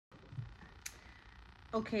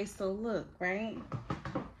Okay, so look, right?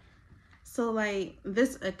 So like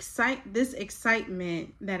this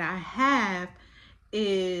excitement that I have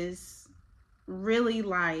is really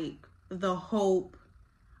like the hope,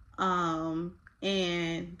 and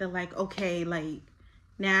the like, okay, like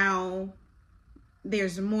now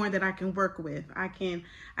there's more that I can work with. I can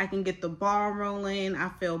get the ball rolling. I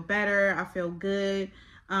feel better. I feel good.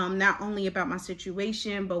 Not only about my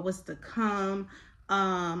situation, but what's to come.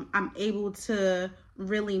 I'm able to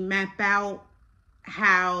really map out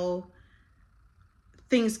how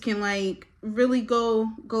things can like really go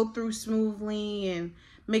through smoothly, and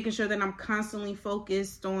making sure that I'm constantly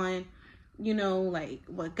focused on, like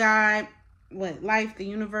what life, the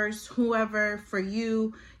universe, whoever, for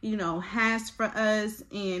you, has for us.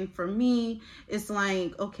 And for me, it's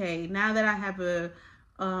like, okay, now that I have a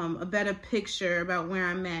better picture about where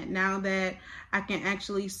I'm at, now that I can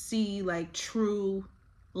actually see like true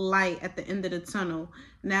light at the end of the tunnel,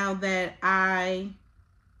 now that I,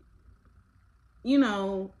 you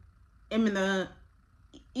know, am in the,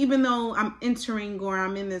 even though I'm entering, or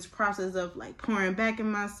I'm in this process of like pouring back in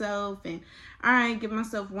myself, and all right, give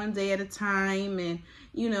myself one day at a time. And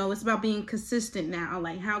it's about being consistent now.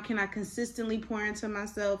 Like, how can I consistently pour into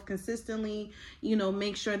myself, consistently,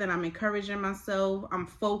 make sure that I'm encouraging myself, I'm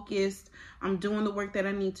focused, I'm doing the work that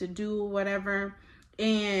I need to do, whatever.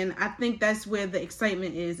 And I think that's where the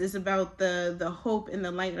excitement is. It's about the hope and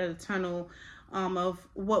the light of the tunnel, of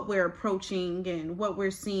what we're approaching and what we're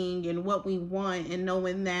seeing and what we want, and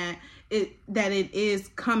knowing that it is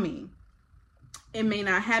coming. It may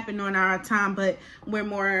not happen on our time, but we're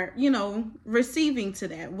more, receiving to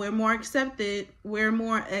that. We're more accepted. We're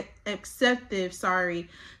more acceptive,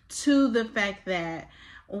 to the fact that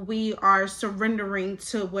we are surrendering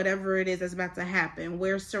to whatever it is that's about to happen.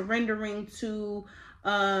 We're surrendering to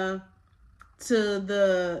the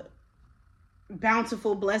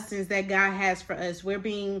bountiful blessings that God has for us. We're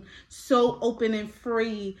being so open and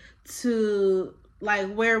free to,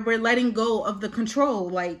 like, where we're letting go of the control.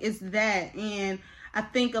 Like, it's that. And I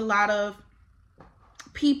think a lot of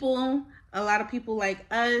people like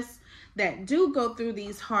us that do go through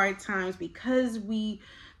these hard times, because we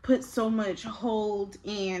put so much hold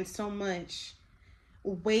and so much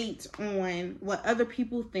weight on what other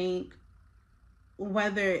people think,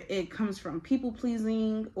 whether it comes from people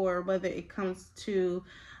pleasing, or whether it comes to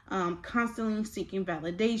constantly seeking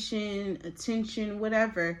validation, attention,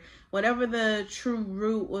 whatever the true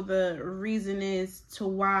root or the reason is to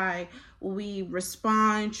why we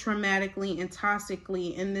respond traumatically and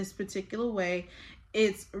toxically in this particular way.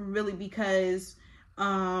 It's really because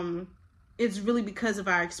of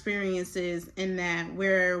our experiences, in that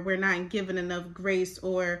we're not given enough grace,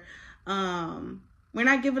 or we're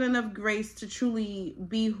not given enough grace to truly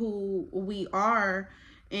be who we are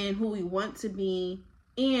and who we want to be,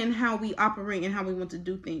 and how we operate and how we want to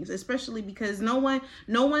do things. Especially because no one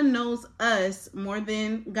knows us more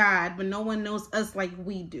than God, but no one knows us like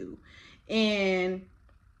we do. And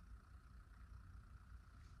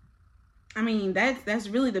I mean, that's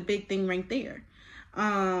really the big thing right there.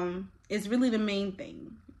 It's really the main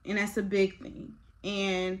thing, and that's a big thing.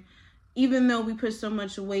 And even though we put so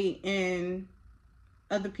much weight in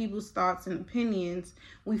other people's thoughts and opinions,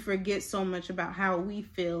 we forget so much about how we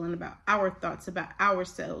feel, and about our thoughts about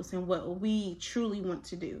ourselves and what we truly want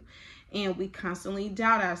to do. And we constantly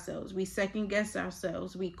doubt ourselves. We second guess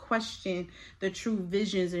ourselves. We question the true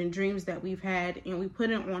visions and dreams that we've had, and we put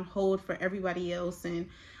it on hold for everybody else. And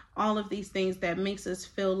all of these things that makes us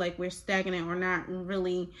feel like we're stagnant, or not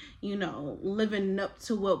really, living up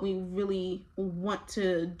to what we really want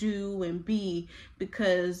to do and be,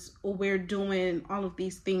 because we're doing all of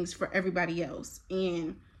these things for everybody else.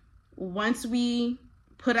 And once we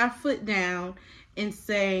put our foot down and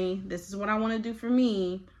say, this is what I want to do for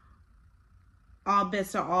me, all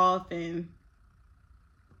bets are off. And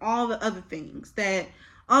all the other things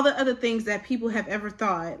that people have ever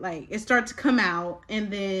thought, like, it starts to come out. And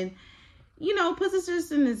then, puts us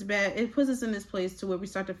just in this bad, it puts us in this place to where we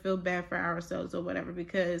start to feel bad for ourselves or whatever,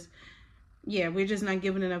 because we're just not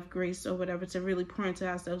given enough grace or whatever to really pour into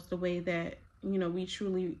ourselves the way that, we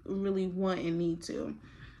truly, really want and need to.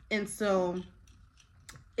 And so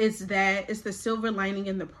it's the silver lining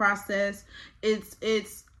in the process.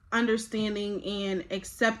 It's understanding and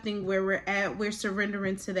accepting where we're at. We're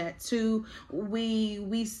surrendering to that too.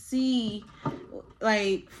 We see,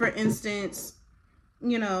 like, for instance,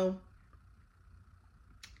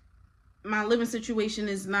 my living situation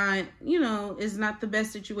is not the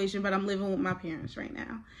best situation, but I'm living with my parents right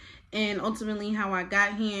now. And ultimately, how I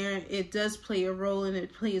got here, it does play a role, and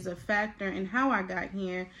it plays a factor in how I got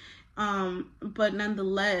here. But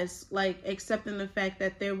nonetheless, like accepting the fact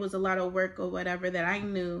that there was a lot of work or whatever that I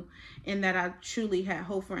knew and that I truly had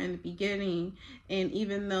hope for in the beginning. And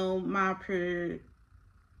even though my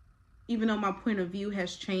point of view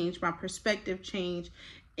has changed, my perspective changed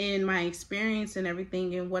in my experience and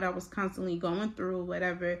everything and what I was constantly going through or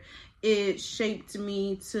whatever, it shaped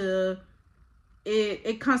me to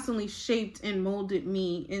it constantly shaped and molded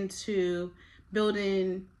me into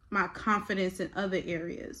building my confidence in other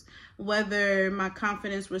areas. Whether my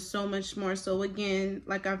confidence was so much more so, again,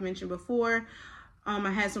 like I've mentioned before, I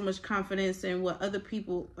had so much confidence in what other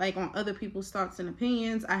people, like on other people's thoughts and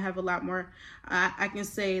opinions. I have a lot more, I can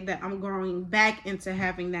say that I'm growing back into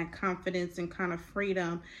having that confidence and kind of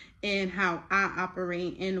freedom in how I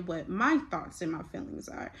operate and what my thoughts and my feelings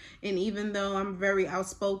are. And even though I'm very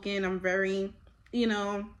outspoken, I'm very,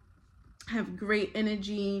 have great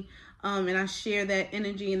energy, and I share that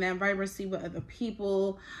energy and that vibrancy with other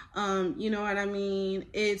people. You know what I mean?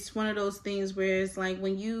 It's one of those things where it's like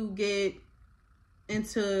when you get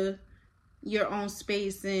into your own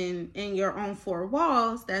space and in your own four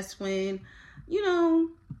walls, that's when,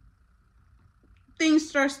 things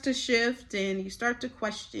starts to shift and you start to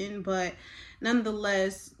question. But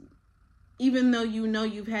nonetheless, even though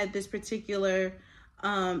you've had this particular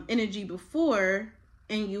energy before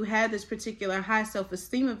and you had this particular high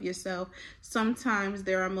self-esteem of yourself, sometimes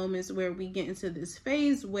there are moments where we get into this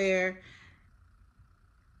phase where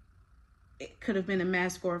it could have been a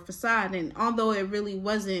mask or a facade. And although it really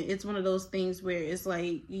wasn't, it's one of those things where it's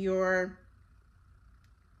like you're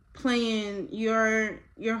holding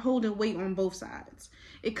weight on both sides.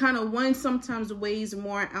 It kind of, one sometimes weighs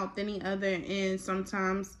more out than the other, and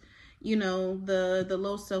sometimes the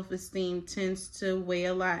low self-esteem tends to weigh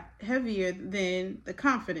a lot heavier than the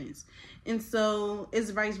confidence. And so it's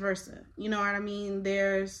vice versa. You know what I mean?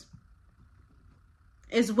 It's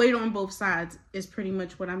weight on both sides is pretty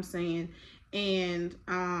much what I'm saying. And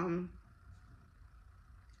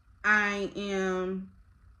I am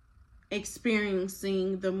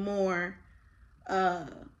experiencing the more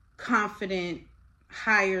confident,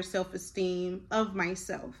 higher self-esteem of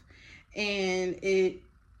myself. And it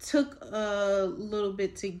took a little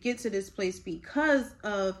bit to get to this place because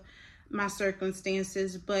of my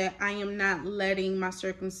circumstances, but I am not letting my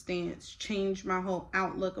circumstance change my whole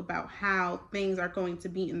outlook about how things are going to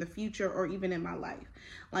be in the future or even in my life.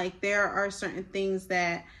 Like, there are certain things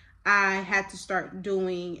that I had to start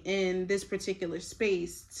doing in this particular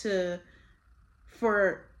space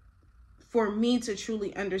for me to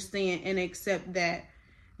truly understand and accept that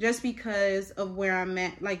just because of where I'm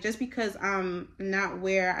at, like just because I'm not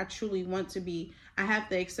where I truly want to be, I have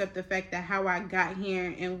to accept the fact that how I got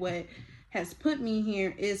here and what has put me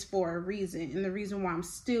here is for a reason. And the reason why I'm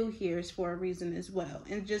still here is for a reason as well.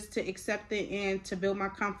 And just to accept it and to build my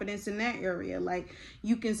confidence in that area. Like,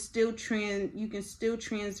 you can still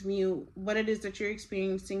transmute what it is that you're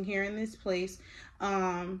experiencing here in this place.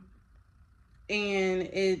 And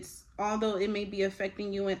it's, although it may be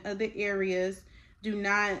affecting you in other areas, do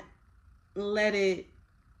not let it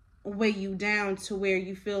weigh you down to where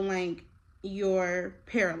you feel like you're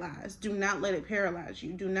paralyzed. Do not let it paralyze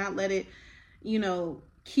you. Do not let it,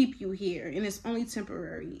 keep you here. And it's only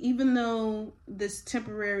temporary. Even though this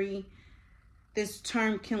term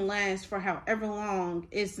can last for however long,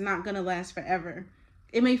 it's not going to last forever.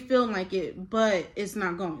 It may feel like it, but it's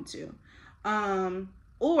not going to. And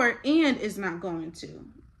it's not going to.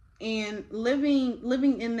 And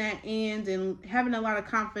living in that and having a lot of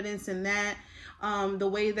confidence in that, the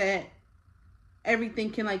way that everything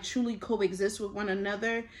can like truly coexist with one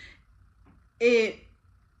another, it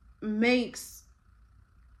makes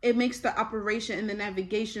the operation and the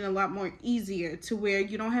navigation a lot more easier, to where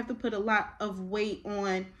you don't have to put a lot of weight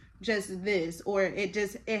on just this, or it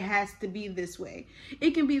has to be this way.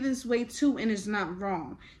 It can be this way too, and it's not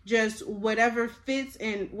wrong. Just whatever fits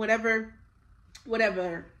and whatever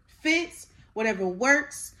fits, whatever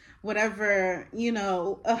works, whatever,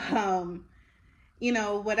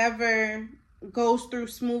 whatever goes through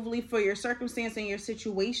smoothly for your circumstance and your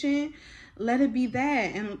situation, let it be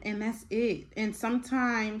that. And that's it. And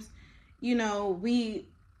sometimes,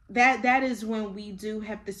 that is when we do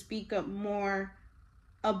have to speak up more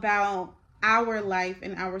about our life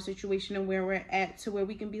and our situation and where we're at, to where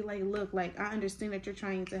we can be like, look, like, I understand that you're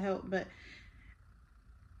trying to help, but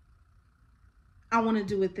I want to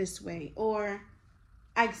do it this way. Or,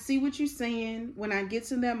 I see what you're saying. When I get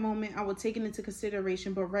to that moment, I will take it into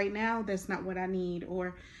consideration. But right now, that's not what I need.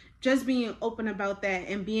 Or just being open about that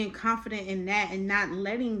and being confident in that, and not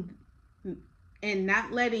letting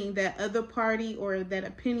that other party or that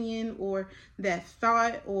opinion or that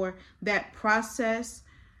thought or that process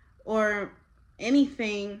or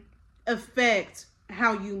anything affect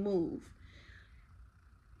how you move.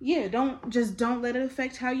 Yeah, don't let it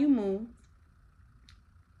affect how you move.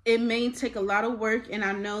 It may take a lot of work, and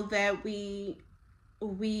I know that we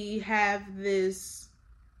have this,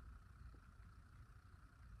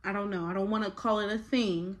 I don't know, I don't want to call it a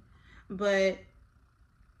thing, but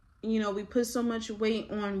we put so much weight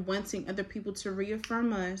on wanting other people to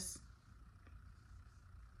reaffirm us,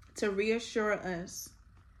 to reassure us.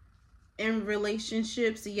 In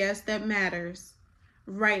relationships, yes, that matters.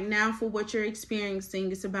 Right now, for what you're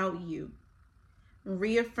experiencing, it's about you.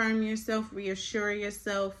 Reaffirm yourself, reassure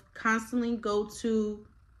yourself, constantly go to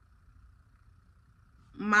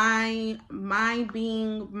my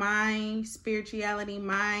being, my spirituality,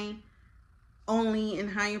 my only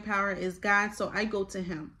and higher power is God. So I go to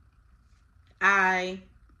him. Him,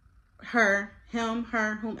 her,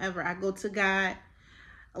 whomever. I go to God.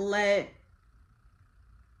 Let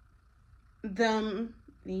the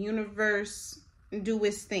universe do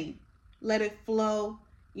its thing. Let it flow.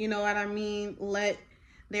 You know what I mean?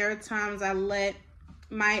 There are times I let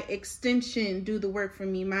my extension do the work for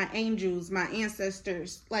me, my angels, my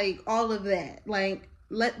ancestors, like all of that. Like,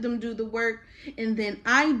 let them do the work, and then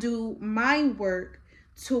I do my work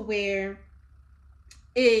to where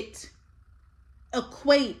it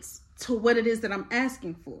equates to what it is that I'm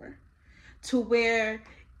asking for, to where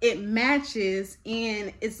it matches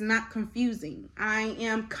and it's not confusing. I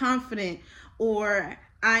am confident, or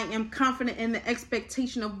I am confident in the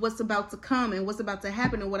expectation of what's about to come and what's about to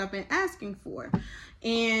happen and what I've been asking for.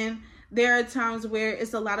 And there are times where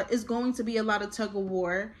it's going to be a lot of tug of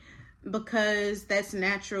war, because that's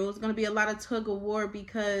natural. It's going to be a lot of tug of war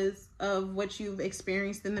because of what you've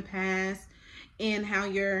experienced in the past and how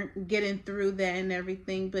you're getting through that and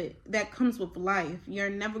everything. But that comes with life. You're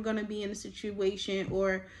never going to be in a situation,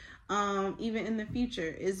 or even in the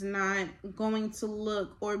future, is not going to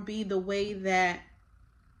look or be the way that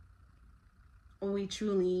we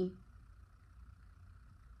truly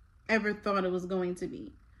ever thought it was going to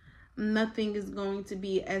be. Nothing is going to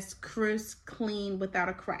be as crisp, clean, without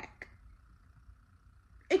a crack.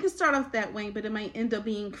 It can start off that way, but it might end up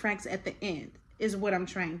being cracks at the end, is what I'm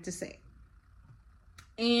trying to say.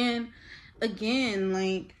 And again,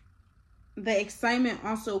 like, the excitement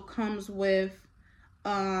also comes with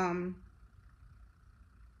the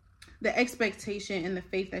expectation and the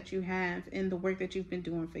faith that you have in the work that you've been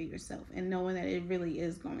doing for yourself, and knowing that it really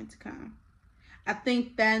is going to come. I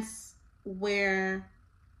think that's where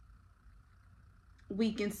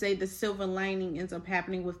we can say the silver lining ends up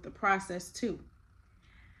happening with the process too.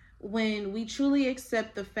 When we truly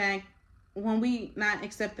accept the fact, when we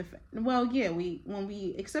accept the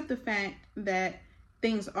fact that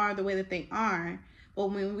things are the way that they are, but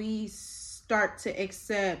when we start to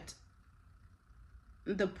accept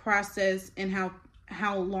the process and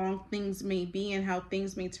how long things may be and how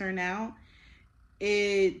things may turn out,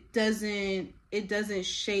 it doesn't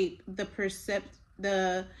shape the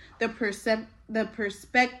perspective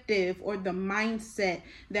or the mindset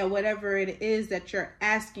that whatever it is that you're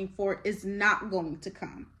asking for is not going to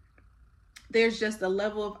come. There's just a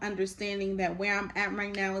level of understanding that where I'm at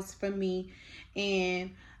right now is for me,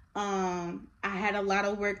 and I had a lot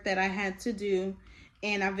of work that I had to do,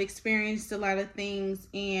 and I've experienced a lot of things,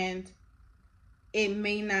 and it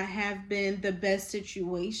may not have been the best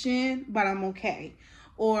situation, but I'm okay.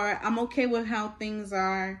 Or I'm okay with how things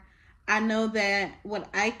are. I know that what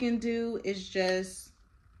I can do is just,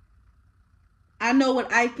 I know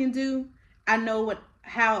what I can do. I know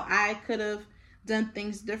how I could have done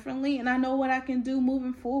things differently, and I know what I can do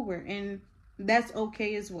moving forward, and that's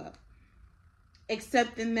okay as well.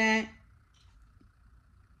 Accepting that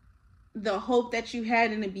the hope that you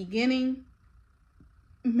had in the beginning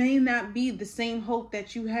may not be the same hope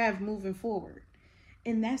that you have moving forward,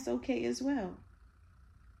 and that's okay as well.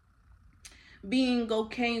 Being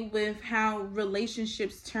okay with how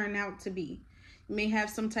relationships turn out to be. You may have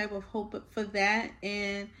some type of hope for that,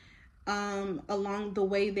 and along the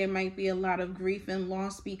way there might be a lot of grief and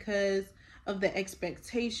loss because of the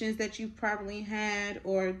expectations that you've probably had,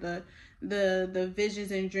 or the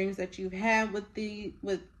visions and dreams that you've had with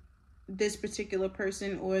this particular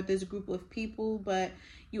person or this group of people. But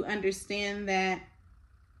you understand that,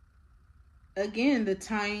 again, the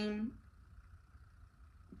time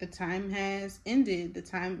has ended, the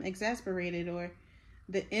time exasperated, or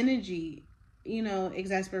the energy,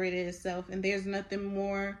 exasperated itself, and there's nothing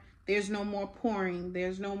more, there's no more pouring,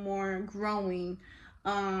 there's no more growing,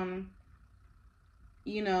 and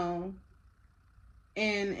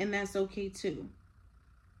that's okay too.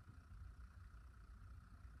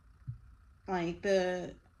 Like,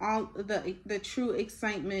 all the true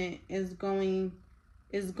excitement is going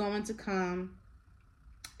to come.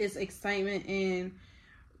 It's excitement in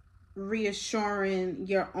reassuring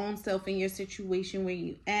your own self in your situation where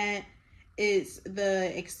you at. It's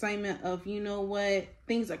the excitement of, you know what,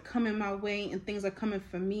 things are coming my way and things are coming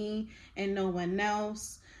for me and no one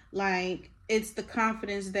else. Like, it's the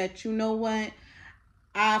confidence that, you know what,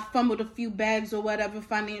 I fumbled a few bags or whatever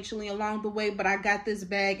financially along the way, but I got this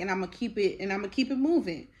bag and I'm gonna keep it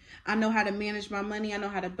moving. I know how to manage my money. I know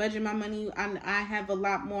how to budget my money. I have a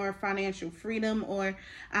lot more financial freedom, or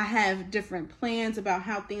I have different plans about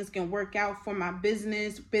how things can work out for my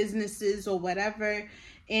businesses or whatever,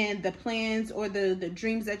 and the plans or the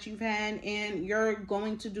dreams that you've had, and you're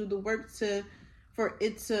going to do the work for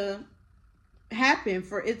it to happen,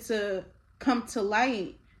 for it to come to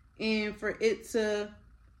light, and for it to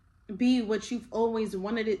be what you've always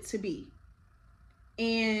wanted it to be.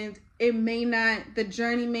 And the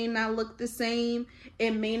journey may not look the same.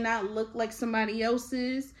 It may not look like somebody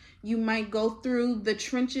else's. You might go through the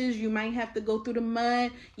trenches. You might have to go through the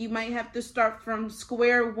mud. You might have to start from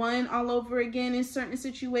square one all over again in certain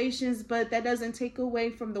situations, but that doesn't take away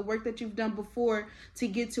from the work that you've done before to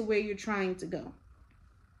get to where you're trying to go.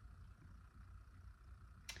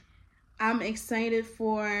 I'm excited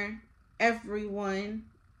for everyone.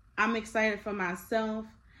 I'm excited for myself.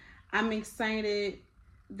 I'm excited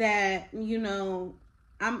that, you know,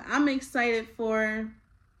 I'm excited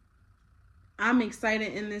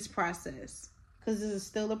in this process, because this is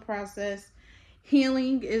still a process.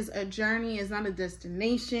 Healing is a journey, it's not a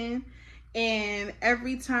destination. And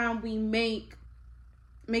every time we make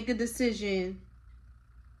a decision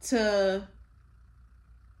to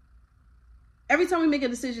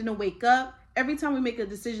wake up, every time we make a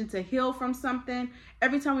decision to heal from something,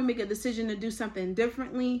 every time we make a decision to do something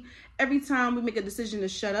differently, every time we make a decision to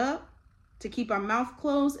shut up, to keep our mouth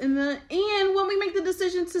closed, and when we make the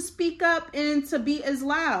decision to speak up and to be as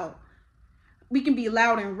loud. We can be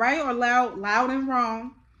loud and right or loud and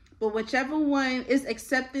wrong, but whichever one is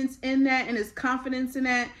acceptance in that and is confidence in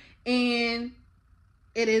that, and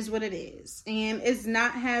it is what it is. And it's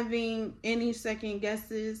not having any second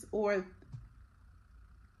guesses or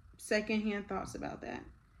secondhand thoughts about that.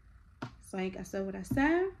 It's like, I said what I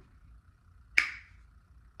said.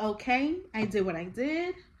 Okay, I did what I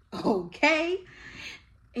did. Okay.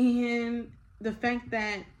 And the fact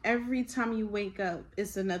that every time you wake up,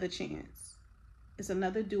 it's another chance. It's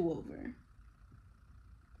another do-over.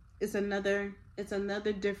 It's another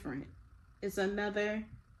different. It's another.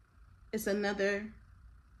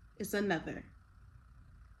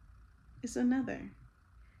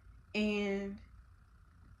 And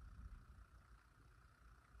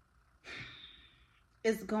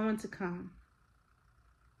it's going to come.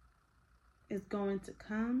 It's going to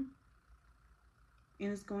come.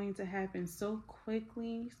 And it's going to happen so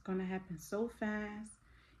quickly. It's going to happen so fast.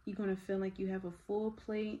 You're going to feel like you have a full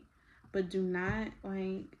plate. But do not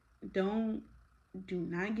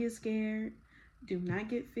get scared. Do not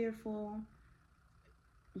get fearful.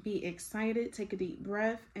 Be excited. Take a deep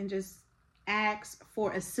breath and just ask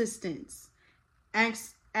for assistance.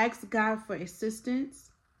 Ask God for assistance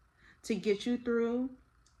to get you through,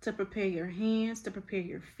 to prepare your hands, to prepare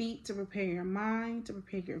your feet, to prepare your mind, to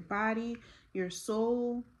prepare your body, your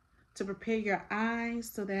soul, to prepare your eyes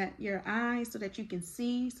so that you can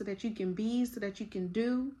see, so that you can be, so that you can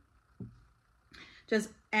do. Just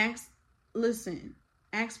ask for the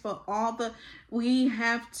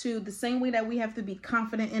same way that we have to be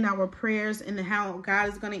confident in our prayers and how God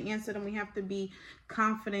is going to answer them. We have to be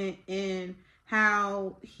confident in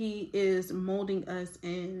how He is molding us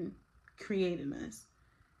and creating us.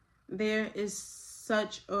 There is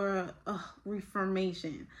such a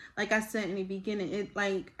reformation. Like I said in the beginning,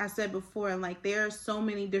 like I said before, like there are so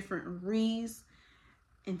many different re's,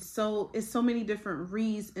 and so it's so many different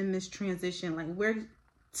re's in this transition. Like we're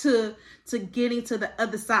to getting to the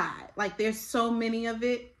other side. Like there's so many of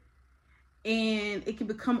it, and it can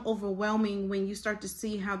become overwhelming when you start to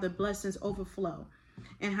see how the blessings overflow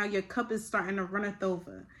and how your cup is starting to runneth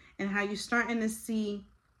over, and how you're starting to see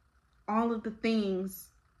all of the things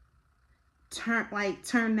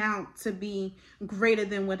turn out to be greater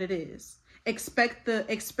than what it is. Expect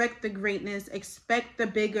the greatness, expect the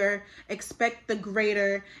bigger, expect the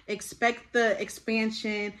greater, expect the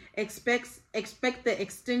expansion, expect the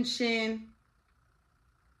extension.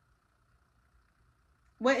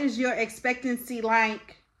 What is your expectancy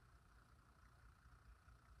like?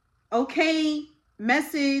 Okay,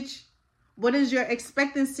 message. What is your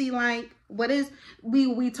expectancy like? What is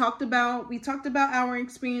we talked about our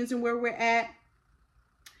experience and where we're at.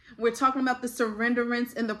 We're talking about the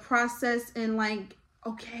surrenderance and the process, and like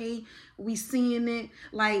Okay, we seeing it.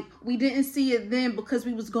 Like, we didn't see it then because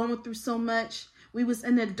we was going through so much. We was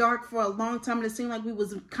in the dark for a long time, and it seemed like we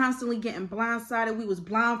was constantly getting blindsided. We was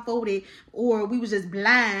blindfolded, or we was just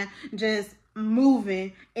blind, just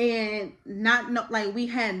moving, and not like we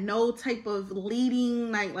had no type of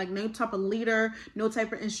leading, like no type of leader, no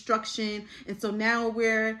type of instruction. And so now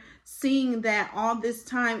we're seeing that all this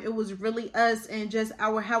time it was really us, and just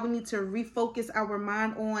how we need to refocus our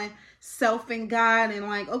mind on self and God, and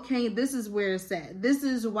like, okay, this is where it's at. This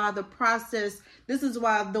is why the process, this is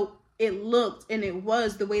why it looked and it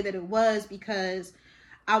was the way that it was, because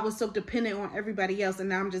I was so dependent on everybody else, and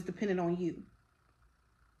now I'm just dependent on you.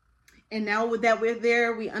 And now with that, we're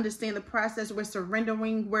there, we understand the process, we're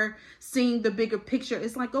surrendering, we're seeing the bigger picture.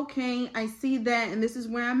 It's like, okay, I see that, and this is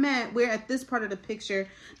where I'm at. We're at this part of the picture.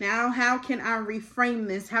 Now, how can I reframe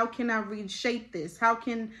this? How can I reshape this? How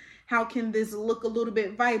can this look a little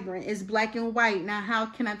bit vibrant? It's black and white. Now, how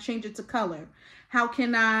can I change it to color? How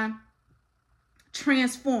can I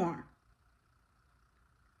transform?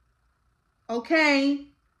 Okay.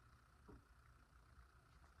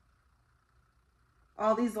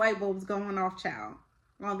 All these light bulbs going off, child.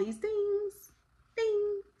 All these things.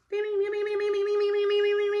 Ding. Ding, ding, ding, ding, ding, ding, ding, ding,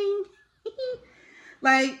 ding, ding, ding.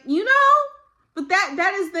 Like, you know, but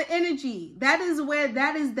that is the energy. That is where,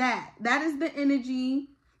 that is the energy.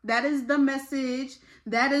 That is the message.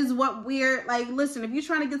 That is what we're like. Listen, if you're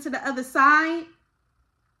trying to get to the other side,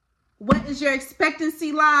 what is your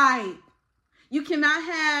expectancy like? You cannot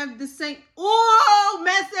have the same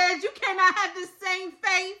message. You cannot have the same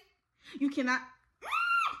faith. You cannot.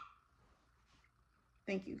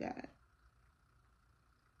 Thank you, God.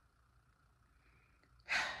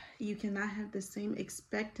 You cannot have the same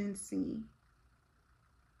expectancy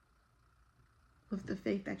with the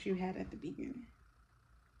faith that you had at the beginning.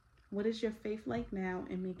 What is your faith like now,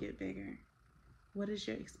 and make it bigger? What is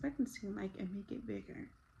your expectancy like, and make it bigger?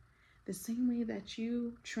 The same way that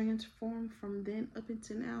you transform from then up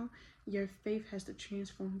until now, your faith has to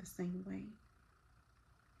transform the same way.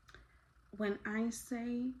 When I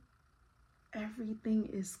say everything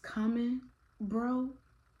is coming, bro,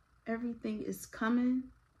 everything is coming,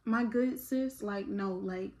 my good sis, like, no,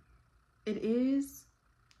 like, it is.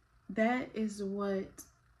 That is what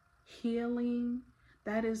healing,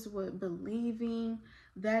 that is what believing,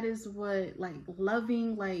 that is what, like,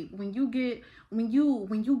 loving, like, when you get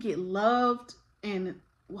loved, and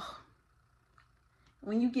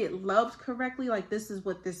when you get loved correctly, like, this is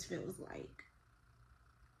what this feels like.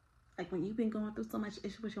 Like, when you've been going through so much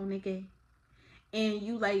issue with your nigga, and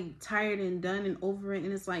you, like, tired and done and over it,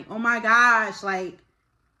 and it's like, oh my gosh, like,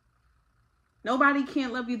 nobody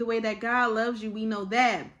can't love you the way that God loves you. We know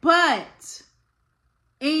that. But,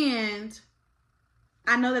 and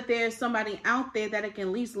I know that there's somebody out there that can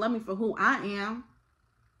at least love me for who I am.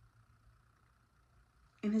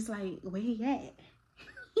 And it's like, where he at?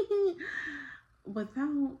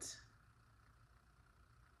 Without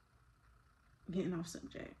getting off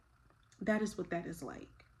subject. That is what that is like.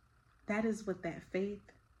 That is what that faith,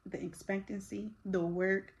 the expectancy, the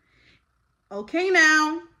work. Okay,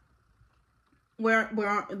 now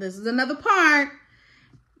this is another part.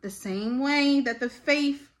 The same way that the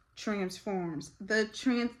faith transforms, the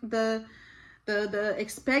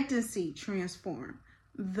expectancy transform,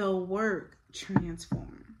 the work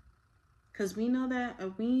transform. Because we know that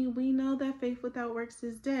we know that faith without works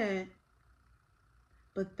is dead.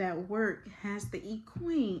 But that work has to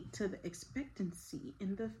equate to the expectancy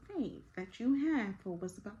and the faith that you have for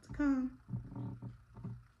what's about to come.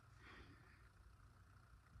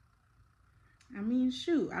 I mean,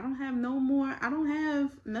 shoot, I don't have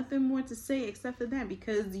nothing more to say except for that,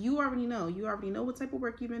 because you already know what type of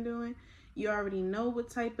work you've been doing. You already know what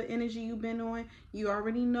type of energy you've been on. You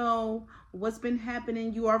already know what's been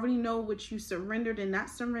happening. You already know what you surrendered and not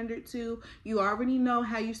surrendered to. You already know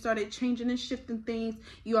how you started changing and shifting things.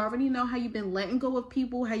 You already know how you've been letting go of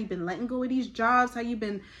people, how you've been letting go of these jobs, how you've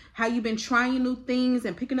been trying new things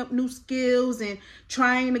and picking up new skills and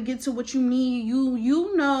trying to get to what you need.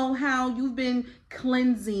 You know how you've been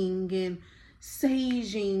cleansing and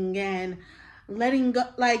saging and letting go.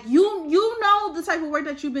 Like, you know the type of work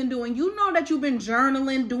that you've been doing. You know that you've been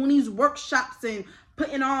journaling, doing these workshops, and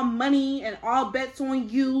putting all money and all bets on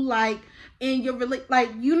you, like, in your like,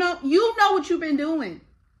 you know what you've been doing.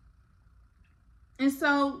 And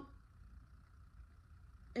so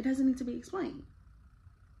it doesn't need to be explained.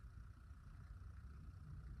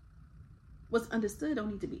 What's understood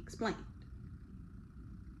don't need to be explained.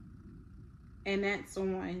 And that's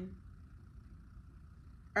on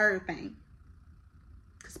everything.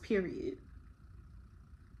 Period.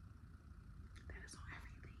 That is on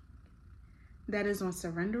everything. That is on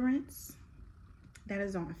surrenderance. That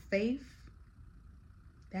is on faith.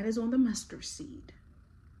 That is on the mustard seed.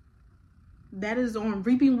 That is on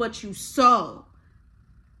reaping what you sow.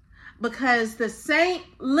 Because the same,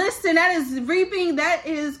 listen, that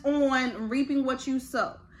is on reaping what you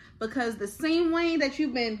sow. Because the same way that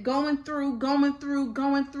you've been going through,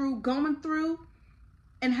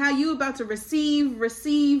 and how you about to receive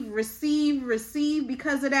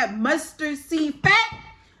because of that mustard seed faith.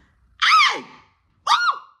 Ay!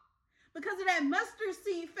 Woo! Because of that mustard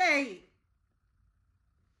seed faith.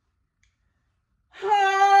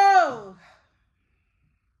 Oh!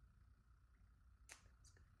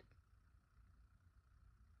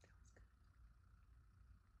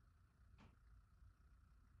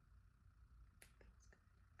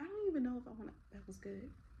 I don't even know if I want to. That was good.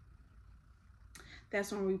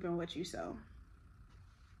 That's on reaping what you sow.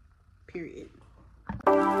 Period.